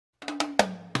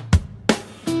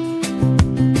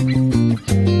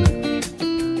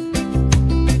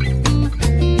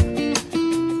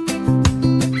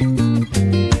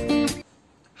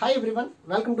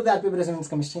to the Boranes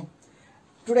Chemistry.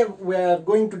 Today we are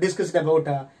going to discuss about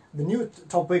the new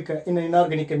topic in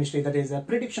inorganic chemistry, that is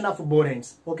prediction of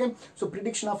boranes. Okay, so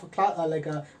prediction of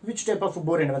which type of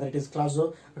borane, whether it is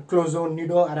clozo,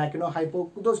 nido, arachino,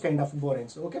 hypo, those kind of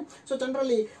boranes. Okay, so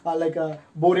generally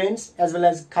boranes as well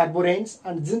as carboranes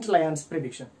and zintal ions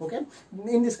prediction. Okay,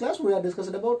 in this class we are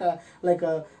discussing about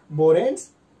boranes,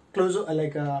 clozo,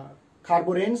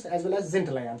 carboranes as well as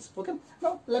zintal ions. Okay,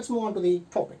 now let's move on to the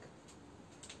topic.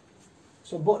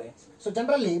 So boranes. So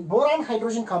generally boron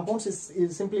hydrogen compounds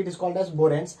is simply called as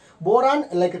boranes. Boron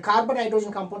carbon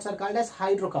hydrogen compounds are called as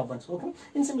hydrocarbons. Okay,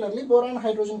 and similarly boron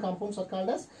hydrogen compounds are called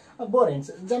as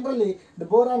boranes. Generally the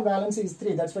boron valence is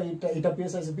 3, that's why it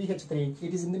appears as BH3.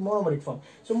 It is in the monomeric form.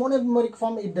 So monomeric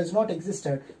form it does not exist,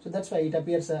 so that's why it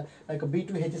appears like a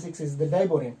B2H6 is the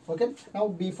diborane. Okay, now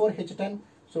B4H10,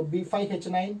 so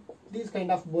B5H9, these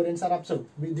kind of boranes are observed.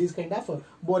 These kind of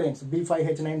boranes,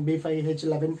 B5H9,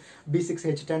 B5H11,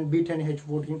 B6H10,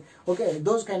 B10H14. Okay,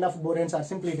 those kind of boranes are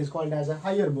simply called as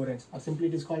higher boranes, or simply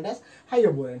it is called as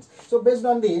higher boranes. So based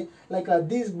on the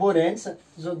these boranes,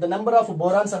 so the number of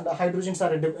borons and hydrogens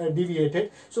are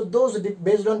deviated. So those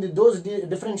based on those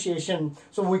differentiation,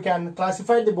 so we can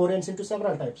classify the boranes into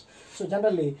several types. So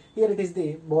generally here it is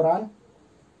the boron.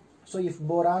 So if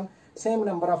boron same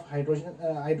number of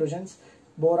hydrogens,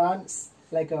 boron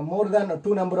more than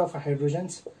 2 number of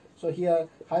hydrogens. So here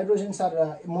hydrogens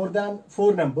are more than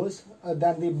 4 numbers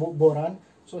than the boron.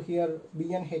 So here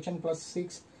BnHn plus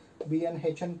 6,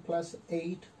 BnHn plus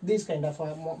 8, these kind of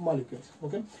molecules.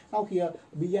 Okay, now here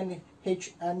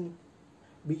BnHn,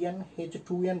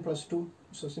 BnH2n plus 2.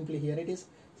 So simply here it is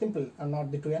simple and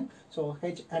not the 2n, so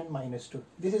Hn minus 2.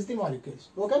 This is the molecules.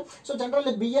 Okay, so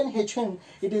generally BnHn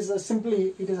it is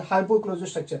simply it is a hypoclosure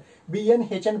structure.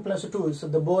 BnHn plus 2, so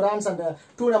the borons and the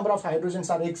 2 number of hydrogens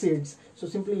are exceeds, so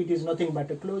simply it is nothing but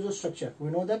a closure structure.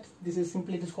 We know that this is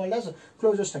simply it is called as a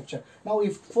closure structure. Now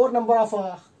if 4 number of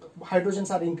hydrogens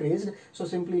are increased, so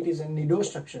simply it is a nido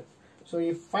structure. So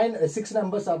if 6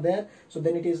 numbers are there, so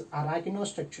then it is arachino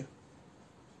structure.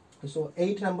 So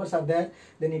 8 numbers are there,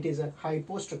 then it is a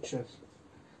hypostructure.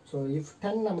 So if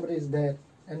 10 number is there,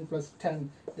 n plus 10,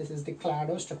 this is the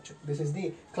clado structure. This is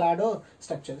the clado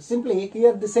structure. Simply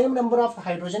here the same number of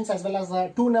hydrogens as well as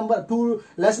 2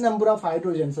 less number of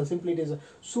hydrogens. So simply it is a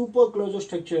superclosure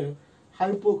structure,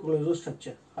 hypoclosure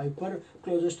structure,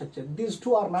 hyperclosure structure. These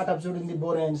two are not observed in the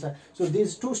boranes. So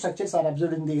these two structures are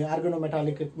observed in the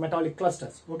organometallic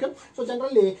clusters. Okay, so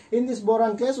generally in this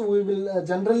boron class we will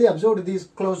generally observe these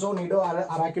clozo, nido,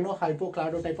 arachino, hypo,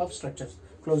 clado type of structures.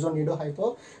 Clozo, nido,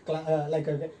 hypo,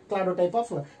 clado type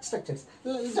of structures.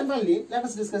 Generally, let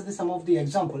us discuss some of the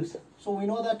examples. So we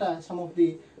know that some of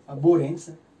the boranes,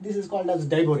 this is called as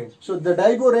diborane. So the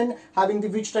diborane having the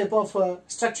which type of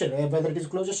structure, whether it is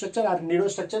closure structure or nido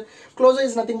structure. Closure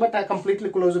is nothing but a completely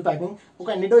closed packing.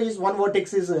 Okay, nido is one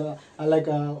vertex is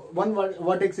one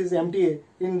vertex is empty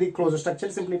in the closure structure.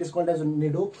 Simply it is called as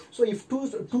nido. So if two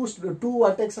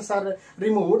vertexes are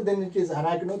removed, then it is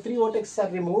arachino. 3 vertexes are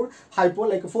removed,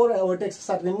 hypo. 4 vertexes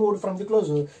are removed from the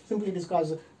closure. Simply it is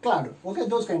called clado. Okay,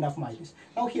 those kind of molecules.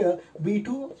 Now here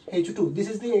B2H2, this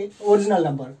is the original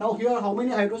number. Now here how many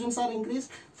hydrogens are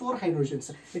increased? 4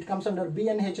 hydrogens. It comes under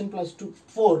BnHn plus 2,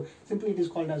 4. Simply it is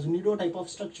called as nido type of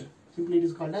structure. Simply it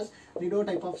is called as nido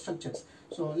type of structures.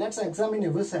 So let's examine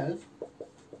yourself.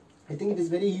 I think it is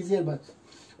very easier, but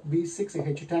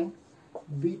B6H10,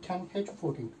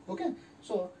 B10H14. Okay,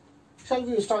 so shall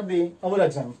we start our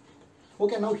exam?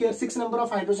 Okay, now here 6 number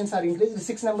of hydrogens are increased. The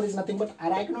 6 number is nothing but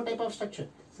arachino type of structure.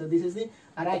 So this is the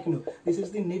arachino. This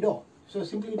is the nido. So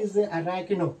simply it is the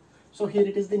arachino. So here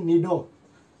it is the nido.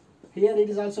 Here it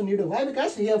is also nido. Why?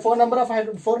 Because here 4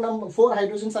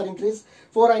 hydrogens are increased.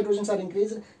 4 hydrogens are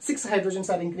increased. 6 hydrogens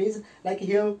are increased. Like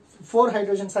here 4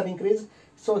 hydrogens are increased.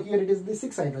 So here it is the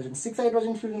 6 hydrogens. 6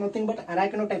 hydrogens will be nothing but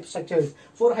arachino type structures.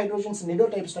 4 hydrogens nido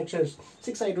type structures.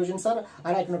 6 hydrogens are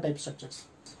arachino type structures.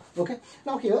 Okay,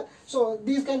 now here, so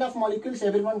these kind of molecules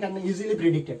everyone can easily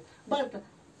predict it, but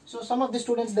so some of the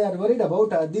students they are worried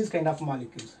about these kind of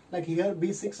molecules, like here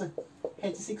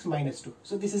B6H6 minus 2.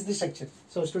 So this is the structure.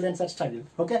 So students are struggling.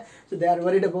 Okay, so they are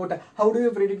worried about how do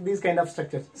you predict these kind of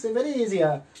structures. So very easy.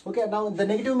 Okay, now the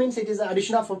negative means it is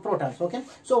addition of protons. Okay,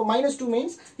 so minus 2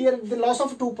 means here the loss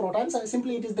of 2 protons.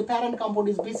 Simply it is the parent compound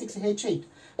is B6H8.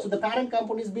 So the parent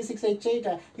compound is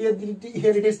B6H8.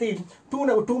 Here it is the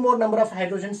two more number of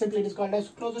hydrogens. Simply it is called as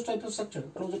closure type of structure.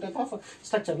 Closure type of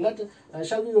structure.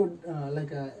 Shall we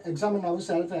examine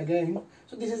ourselves again?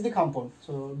 So this is the compound.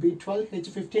 So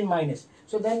B12H15 minus.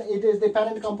 So then it is the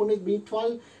parent compound is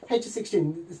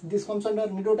B12H16. This comes under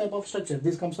nido type of structure.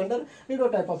 This comes under nido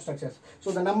type of structures.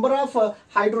 So the number of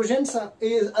hydrogens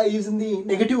is in the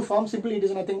negative form. Simply it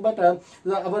is nothing but our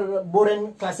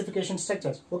borane classification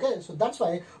structures. Okay, so that's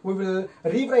why we will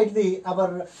rewrite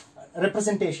our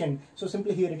representation. So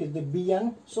simply here it is the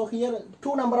Bn. So here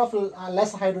two number of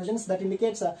less hydrogens, that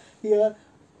indicates here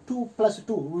 2 plus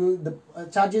 2, the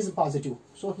charge is positive.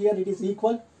 So here it is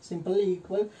equal, simply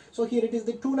equal. So here it is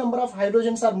the two number of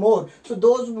hydrogens are more. So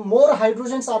those more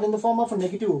hydrogens are in the form of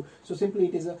negative. So simply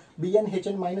it is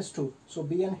BnHn minus 2. So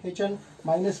BnHn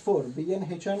minus 4,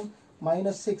 BnHn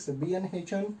minus 6,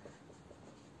 BnHn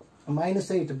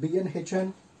minus 8,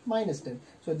 BnHn minus 10.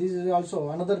 So this is also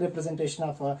another representation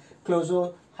of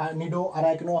closo, nido,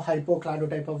 arachno, hypo, clado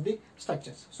type of the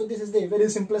structures. So this is the very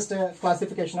simplest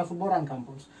classification of boron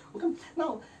compounds. Okay.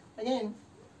 Now again,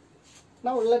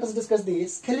 now let us discuss the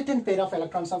skeleton pair of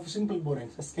electrons of simple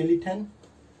boranes.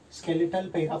 Skeletal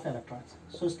pair of electrons.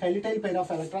 So skeletal pair of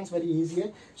electrons very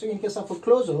easy. So in case of a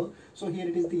closo, so here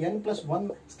it is the n plus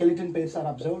 1 skeleton pairs are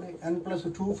observed, n plus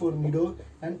 2 for nido,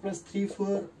 n plus 3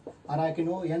 for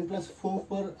arachno, n plus 4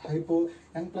 for hypo,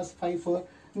 n plus 5 for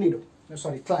nido.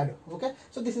 Sorry, clado. Okay.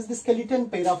 So this is the skeleton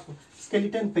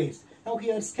pairs. Now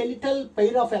here skeletal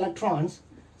pair of electrons,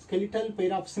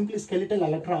 simply skeletal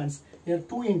electrons. Here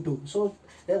 2 into. So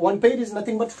one pair is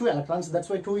nothing but 2 electrons. That's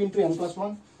why 2 into n plus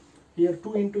 1. Here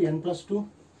 2 into n plus 2,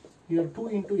 here 2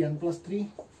 into n plus 3,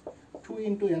 2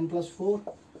 into n plus 4,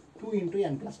 2 into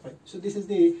n plus 5. So this is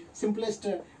the simplest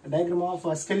diagram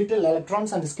of skeletal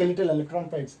electrons and skeletal electron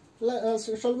pairs.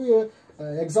 So shall we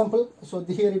example? So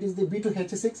here it is the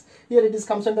B2H6. Here it is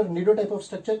comes under nido type of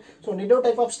structure. So nido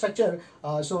type of structure.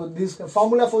 So this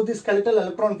formula for the skeletal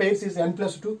electron pairs is n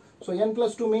plus 2. So n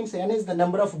plus 2 means n is the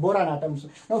number of boron atoms.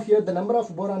 Now here the number of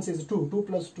borons is 2. 2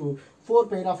 plus 2. 4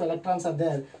 pair of electrons are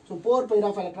there. So 4 pair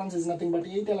of electrons is nothing but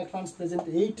 8 electrons present,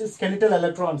 8 skeletal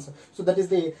electrons. So that is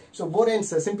the, so boranes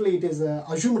simply it is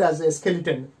assumed as a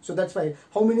skeleton. So that's why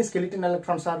how many skeleton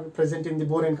electrons are present in the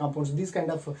borane compounds. These kind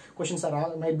of questions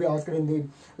are might be asked in the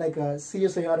like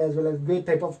CSIR as well as GATE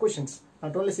type of questions.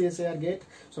 Not only CSIR, GATE,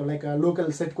 so like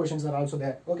local set questions are also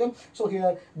there. Okay, so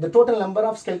here the total number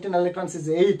of skeleton electrons is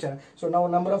 8. So now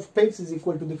number of pairs is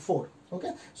equal to the 4.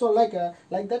 Okay, so like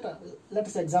that, let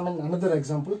us examine another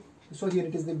example. So here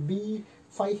it is the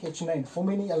B5H9. How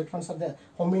many electrons are there?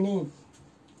 How many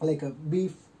like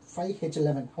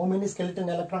B5H11? How many skeleton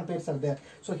electron pairs are there?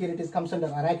 So here it is comes under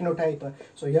arachno type.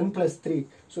 So n plus 3.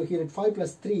 So here 5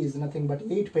 plus 3 is nothing but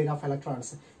 8 pair of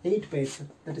electrons. 8 pairs,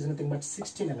 that is nothing but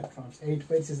 16 electrons. 8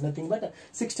 pairs is nothing but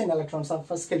 16 electrons of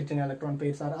skeleton electron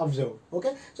pairs are observed.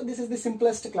 Okay, so this is the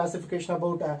simplest classification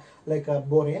about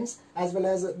boranes as well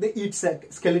as the its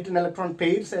skeleton electron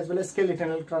pairs as well as skeleton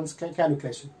electrons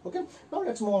calculation. Okay, now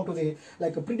let's move on to the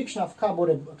like a prediction of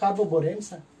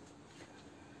carboboranes.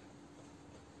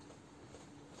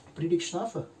 Prediction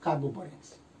of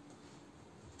carboboranes.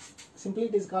 Simply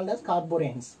it is called as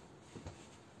carboranes.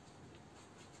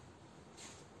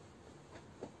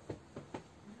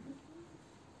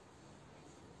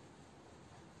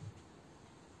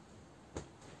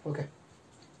 Okay.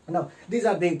 Now these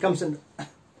are the comes under.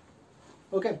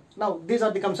 Okay. Now these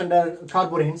are the comes under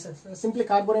carboranes. Simply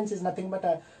carboranes is nothing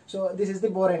but so this is the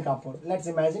borane compound. Let's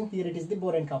imagine here it is the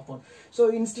borane compound. So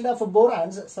instead of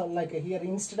boranes, so like here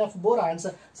instead of boranes,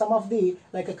 some of the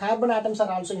like carbon atoms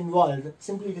are also involved.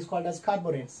 Simply it is called as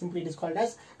carboranes. Simply it is called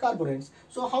as carboranes.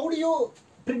 So how do you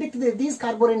predict these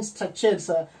carborane structures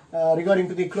regarding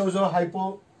to the closo,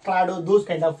 hypo, clado, those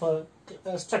kind of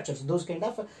structures?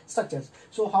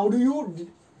 So how do you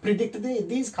predict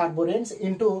these carboranes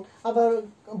into our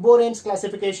boranes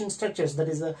classification structures, that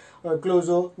is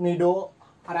closo, nido,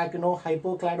 arachno,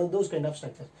 hypo, clado, those kind of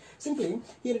structures? Simply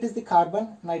here it is the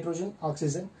carbon, nitrogen,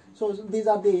 oxygen. So these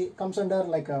are the comes under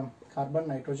like carbon,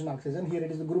 nitrogen, oxygen. Here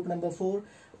it is the group number 4,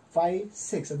 5,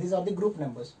 6. These are the group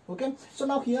numbers. Okay, so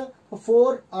now here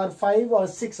 4 or 5 or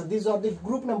 6, these are the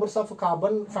group numbers of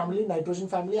carbon family, nitrogen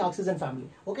family, oxygen family.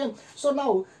 Okay, so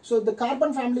now so the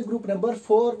carbon family group number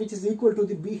 4, which is equal to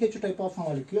the BH type of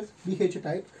molecules, BH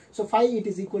type. So 5 it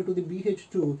is equal to the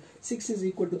BH2, 6 is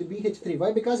equal to the BH3.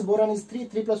 Why? Because boron is 3,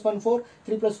 3 plus 1 4,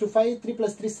 3 plus 2 5, 3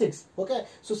 plus 3 6. Okay,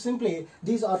 so simply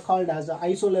these are called as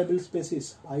isolabile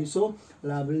species.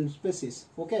 Isolabile species.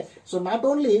 Okay, so not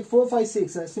only 4 5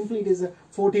 6, simply it is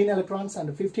 14 electrons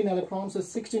and 15 electrons,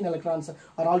 16 electrons. electrons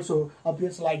are also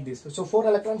appears like this. So 4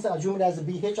 electrons are assumed as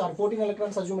BH, or 14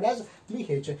 electrons are assumed as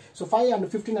BH. So 5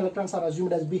 and 15 electrons are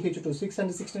assumed as BH2. 6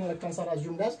 and 16 electrons are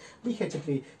assumed as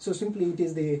BH3. So simply it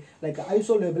is the like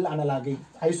isolabile analogy.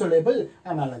 Isolabile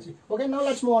analogy. Okay, now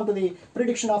let's move on to the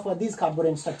prediction of these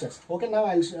carborane structures. Okay, now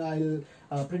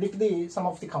I'll predict the some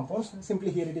of the compounds.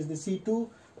 Simply here it is the C2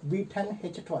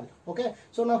 B10H12. Okay,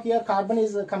 so now here carbon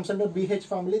is comes under BH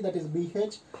family, that is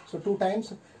BH. So 2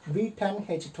 times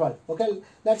B10H12. Okay,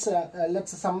 let's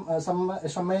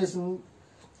summarize.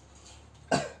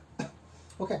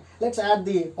 Okay, let's add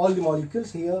all the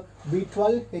molecules here.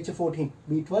 B12H14,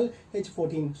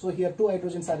 B12H14. So here 2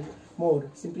 hydrogens are more.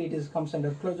 Simply it comes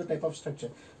under closure type of structure.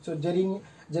 So germanium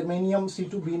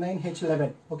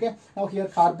C2B9H11. Okay, now here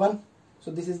carbon.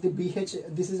 So this is the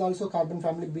BH. This is also carbon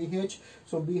family BH.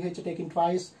 So BH taken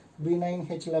twice,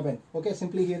 B9H11. Okay,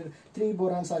 simply here 3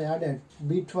 borons are added,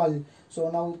 B12. So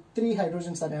now 3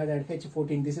 hydrogens are added,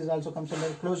 H14. This is also comes under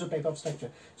closure type of structure.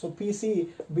 So PC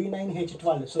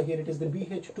B9H12. So here it is the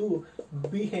BH2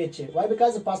 BH. Why?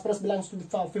 Because the phosphorus belongs to the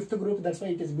 5th group. That's why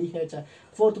it is BH.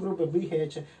 4th group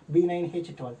BH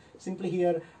B9H12. Simply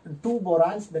here 2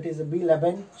 borons, that is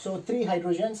B11. So 3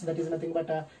 hydrogens, that is nothing but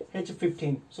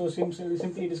H15. So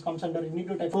simply it comes under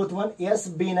nucleotide. 4th one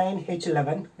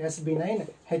SB9H11.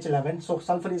 SB9H11. So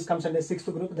sulfur comes under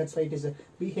 6th group. That's why it is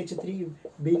BH3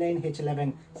 B9H11.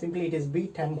 Simply it is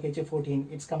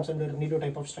B10H14. It comes under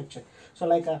nucleotype of structure. So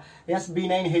like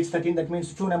SB9H13, that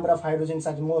means 2 number of hydrogens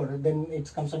are more. Then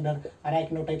it comes under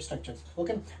arachnotype structures.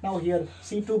 Okay. Now here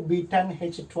C2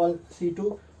 B10H12,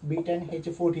 C2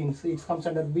 B10H14. So it comes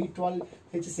under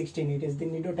B12H16. It is the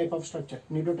nucleotype of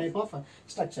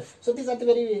structure. So these are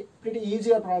the pretty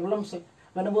easier problems.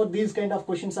 Whenever these kind of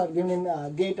questions are given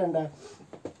in GATE and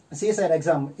CSIR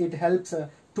exam, it helps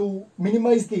to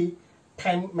minimize the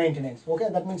time maintenance. Okay,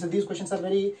 that means these questions are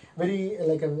very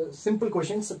like simple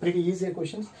questions, pretty easier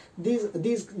questions.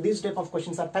 These type of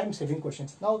questions are time saving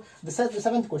questions. Now the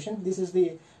 7th question, this is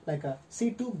the like a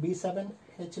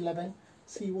C2B7H11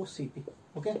 COCP.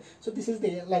 Okay, so this is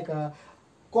the like a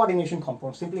coordination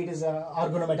compound. Simply it is a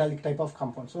organometallic type of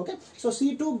compounds. Okay, so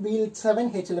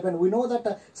C2B7H11, we know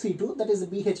that C2, that is the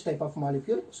BH type of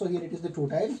molecule. So here it is the 2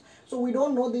 times. So we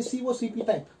don't know the COCP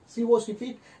type.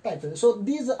 So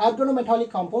these organometallic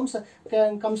compounds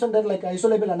comes under like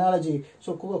isolabile analogy.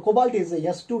 So cobalt is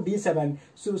S2D7.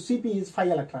 So Cp is 5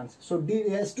 electrons. So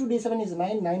S2D7 is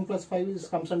 9 plus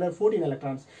 5 comes under 14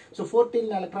 electrons. So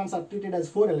 14 electrons are treated as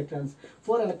 4 electrons.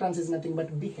 4 electrons is nothing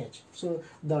but BH. So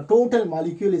the total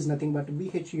molecule is nothing but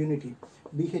BH unity.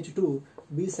 BH2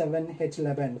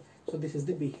 B7H11. So this is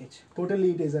the BH.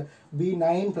 Totally it is a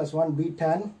B9 plus 1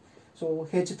 B10. So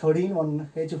H13 1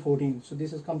 H14. So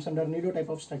this comes under nucleotype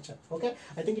of structure. Okay,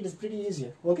 I think it is pretty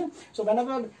easier. Okay, so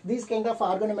whenever these kind of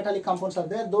organometallic compounds are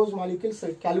there, those molecules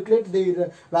calculate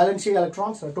their valency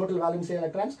electrons, total valency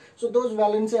electrons. So those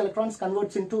valency electrons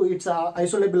converts into its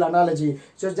isolabile analogy.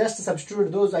 So just substitute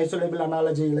those isolabile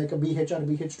analogy like a BH or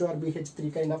BH2 or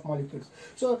BH3 kind of molecules.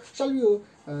 So shall you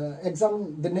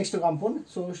examine the next compound?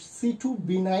 So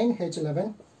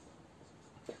C2B9H11.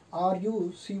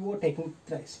 RuCO taken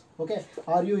thrice. Okay,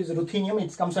 Ru is ruthenium.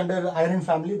 It comes under iron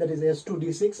family, that is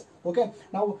S2D6. Okay,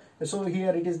 now so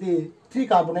here it is the 3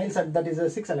 carbonyls, that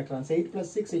is 6 electrons. 8 plus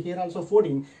 6 here also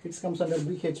 14. It comes under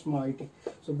BH moiety.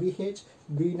 So BH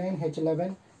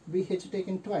B9H11. BH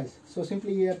taken twice. So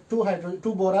simply here 2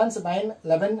 borons, 9,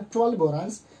 11, 12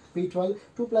 borons. B12,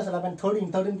 2 plus 11,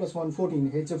 13, 13 plus 1,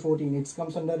 14, H14. It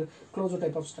comes under closure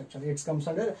type of structure.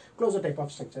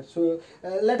 So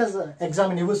let us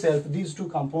examine yourself these 2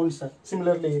 compounds,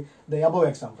 similarly the above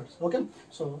examples. Okay,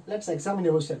 so let's examine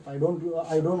yourself. I don't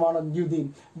want to give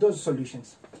those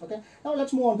solutions. Okay, now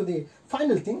let's move on to the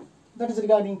final thing, that is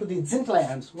regarding to the Zintal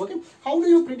ions. Okay, how do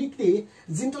you predict the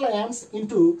Zintal ions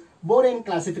into borane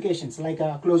classifications like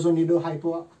closo, nido,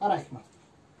 hypo, arachno?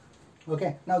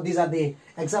 Okay, now these are the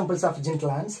examples of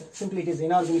Zintal ions. Simply it is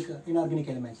inorganic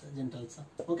elements, Zintals.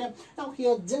 Okay, now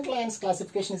here Zintal ions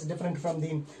classification is different from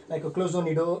the like a closo,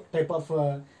 nido type of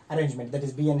arrangement, that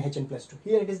is BnHn plus 2.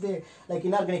 Here it is the like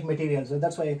inorganic materials. So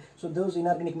that's why, so those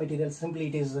inorganic materials, simply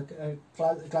it is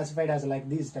classified as like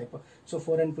these type. So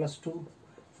 4n plus 2,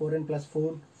 4n plus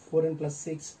 4, 4n plus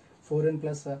 6, 4n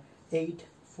plus 8,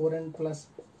 4n plus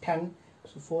 10,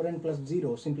 so 4n plus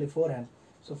 0, simply 4n.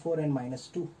 So 4n minus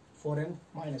 2. 4n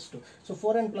minus 2. So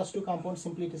 4n plus 2 compounds,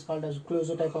 simply it is called as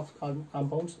closo type of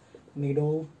compounds.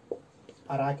 Nido,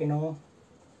 arachno,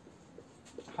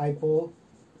 hypo,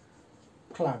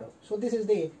 clado. So this is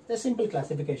the simple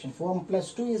classification. 4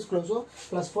 plus 2 is closo,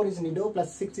 plus 4 is nido,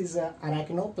 plus 6 is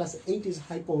arachino, plus 8 is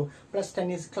hypo, plus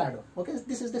 10 is clado. Okay,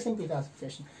 this is the simple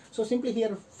classification. So simply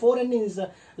here 4n is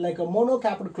like a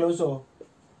monocapped closo.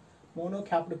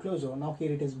 Monocapped closo. Now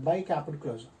here it is bicapped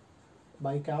closo.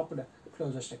 Bicapped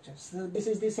closure structures. So this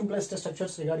is the simplest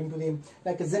structures regarding to the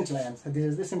like Zintal ions. This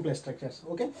is the simplest structures.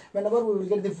 Okay. Whenever we will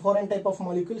get the 4n type of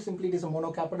molecule, simply it is a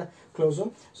monocapped closure.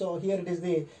 So here it is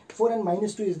the 4n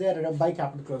minus 2 is there at a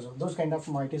bicapped closure. Those kind of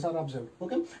moieties are observed.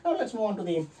 Okay. Now let's move on to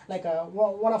the like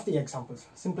one of the examples,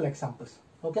 simple examples.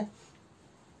 Okay.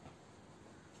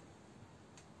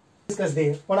 Discuss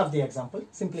the one of the example.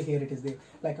 Simply here it is the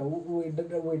like we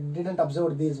didn't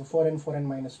observe these 4n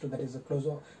minus 2, that is a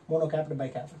closure monocapped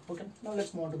bicapped. Okay, now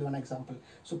let's move on to the one example.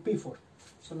 So P4,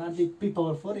 so not the P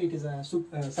power 4, it is a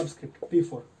subscript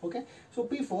P4. Okay, so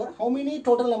P4, how many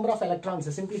total number of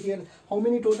electrons? Simply here, how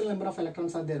many total number of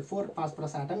electrons are there? 4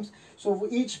 phosphorus atoms. So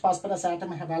each phosphorus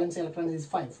atom have valence electrons is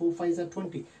 5. 4 5s are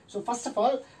 20. So first of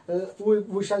all,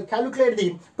 we shall calculate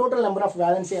the total number of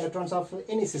valency electrons of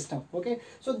any system. Okay,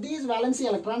 so these valency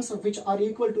electrons which are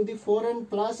equal to the 4n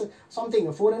plus something,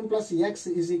 4n plus x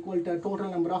is equal to total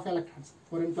number of electrons.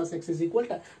 4n plus x is equal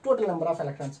to total number of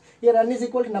electrons. Here n is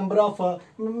equal to number of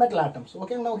metal atoms.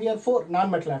 Okay, now here 4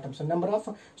 non-metal atoms. So number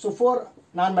of, so 4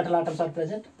 non-metal atoms are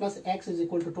present, plus x is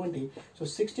equal to 20. So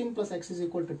 16 plus x is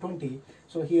equal to 20.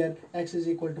 So here x is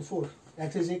equal to 4.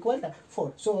 X is equal to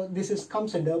 4. So this is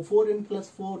comes under 4n plus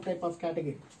 4 type of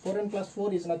category. 4n plus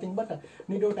 4 is nothing but a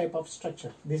nido type of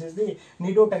structure. This is the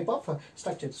nido type of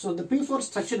structure. So the P4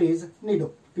 structure is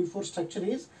nido. P4 structure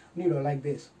is nido like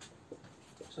this.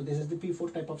 So this is the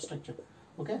P4 type of structure.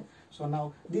 Okay. So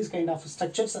now these kind of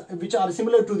structures which are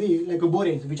similar to the like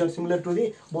boranes,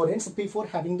 P4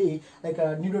 having the like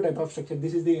a nido type of structure.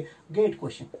 This is the gate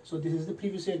question. So this is the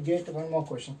previous year gate one more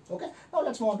question. Okay. Now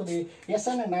let's move on to the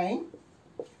SN9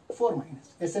 4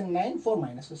 minus. SN9 4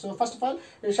 minus. So first of all,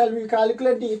 shall we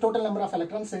calculate the total number of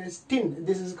electrons? Is tin.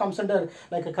 This is comes under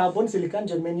like a carbon, silicon,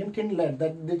 germanium, tin, lead.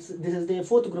 That this is the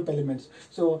fourth group elements.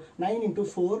 So 9 into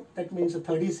 4, that means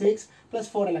 36 plus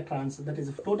 4 electrons. That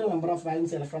is total number of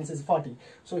valence electrons is 40.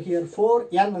 So here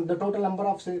 4n, the total number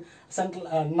of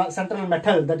central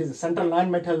metal, that is central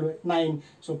non-metal 9.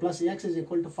 So plus x is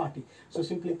equal to 40. So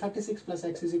simply 36 plus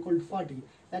x is equal to 40.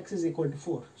 X is equal to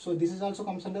 4. So this is also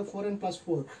comes under 4n plus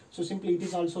 4. So simply it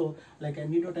is also like a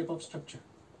nido type of structure.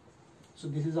 So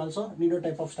this is also nido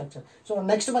type of structure. So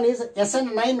next one is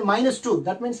SN9 minus 2.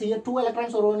 That means here 2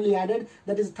 electrons are only added.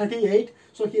 That is 38.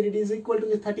 So here it is equal to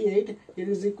the 38. Here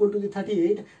is equal to the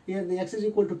 38. Here the x is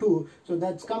equal to 2. So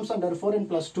that comes under 4n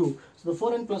plus 2. So the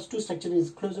 4n plus 2 structure is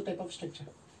closure type of structure.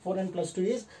 4n plus 2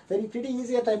 is pretty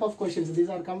easier type of questions. These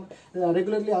are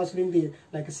regularly asked in the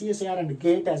like CSIR and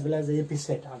GATE as well as the AP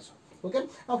set also. Okay.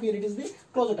 Now here it is the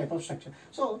closure type of structure.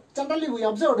 So generally we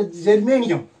observed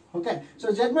germanium. Okay.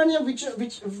 So germanium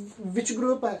which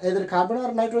group, either carbon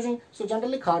or nitrogen? So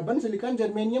generally carbon, silicon,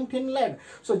 germanium, tin, lead.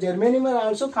 So germanium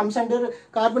also comes under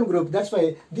carbon group. That's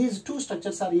why these two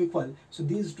structures are equal. So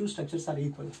these two structures are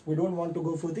equal. We don't want to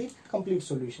go for the complete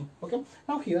solution. Okay.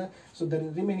 Now here, so the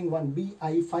remaining one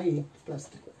Bi5 plus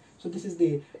 3. So this is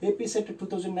the AP set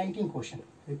 2019 question.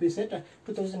 AP set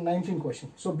 2019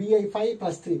 question. So Bi5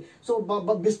 plus 3. So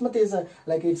bismuth is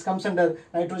like it comes under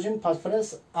nitrogen,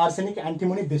 phosphorus, arsenic,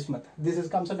 antimony, bismuth. This is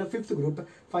comes under fifth group.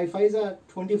 5 5s are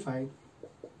 25.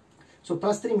 So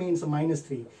plus 3 means minus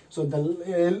 3. So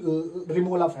the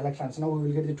removal of electrons. Now we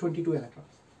will get the 22 electrons.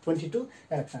 22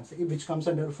 electrons, which comes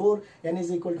under 4. N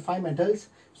is equal to 5 metals.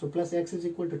 So plus x is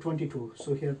equal to 22.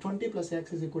 So here 20 plus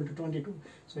x is equal to 22.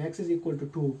 So x is equal to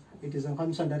 2. It is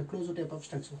comes under closure type of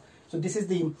structure. So this is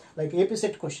the like AP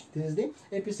set question. This is the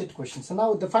AP set question. So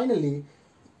now the finally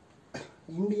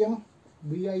indium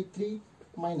Bi3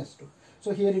 minus 2.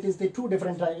 So here it is the two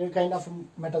different kind of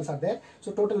metals are there.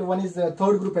 So total one is the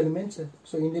third group elements.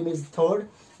 So indium is third.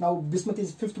 Now bismuth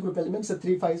is fifth group elements. So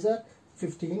 3 5s are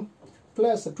 15.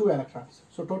 Plus 2 electrons.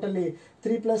 So totally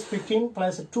 3 plus 15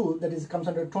 plus 2, that is comes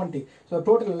under 20. So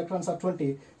total electrons are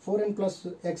 20. 4n plus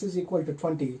x is equal to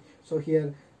 20. So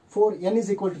here 4n is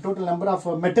equal to total number of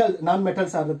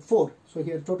non-metals are 4. So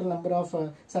here total number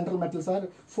of central metals are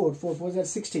 4. 4 4s are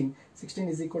 16. 16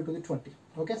 is equal to the 20.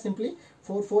 Okay, simply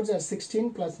 4 4s are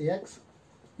 16 plus x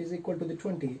is equal to the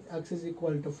 20. X is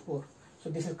equal to 4. So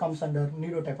this comes under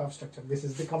nido type of structure. This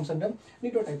is comes under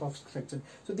nido type of structure.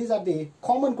 So these are the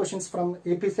common questions from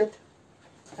AP set.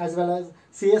 as well as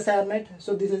CSIR net.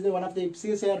 So this is the one of the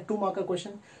CSIR 2-marker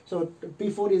question. So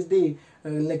P4 is the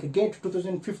like GATE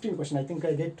 2015 question. I think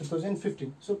I GATE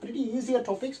 2015. So pretty easier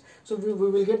topics. So we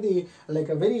will get the like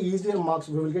a very easier marks.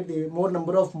 We will get the more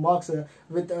number of marks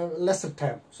with lesser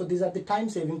time. So these are the time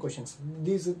saving questions.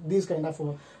 These kind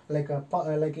of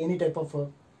like any type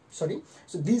of so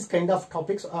these kind of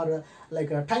topics are like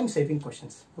time saving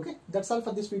questions. Okay, that's all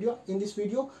for this video. In this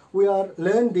video we are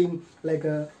learning like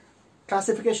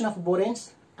classification of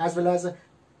boranes as well as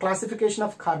classification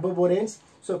of carboranes.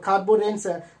 So carboranes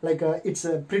it's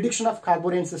a prediction of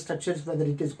carboranes structures, whether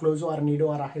it is closo or nido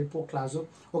or a hypoclaso.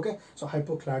 Okay, so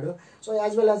hypoclado. So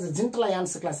as well as Zintal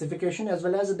ions classification, as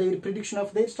well as their prediction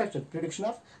of their structure,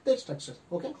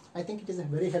 Okay, I think it is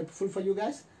very helpful for you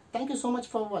guys. Thank you so much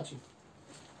for watching.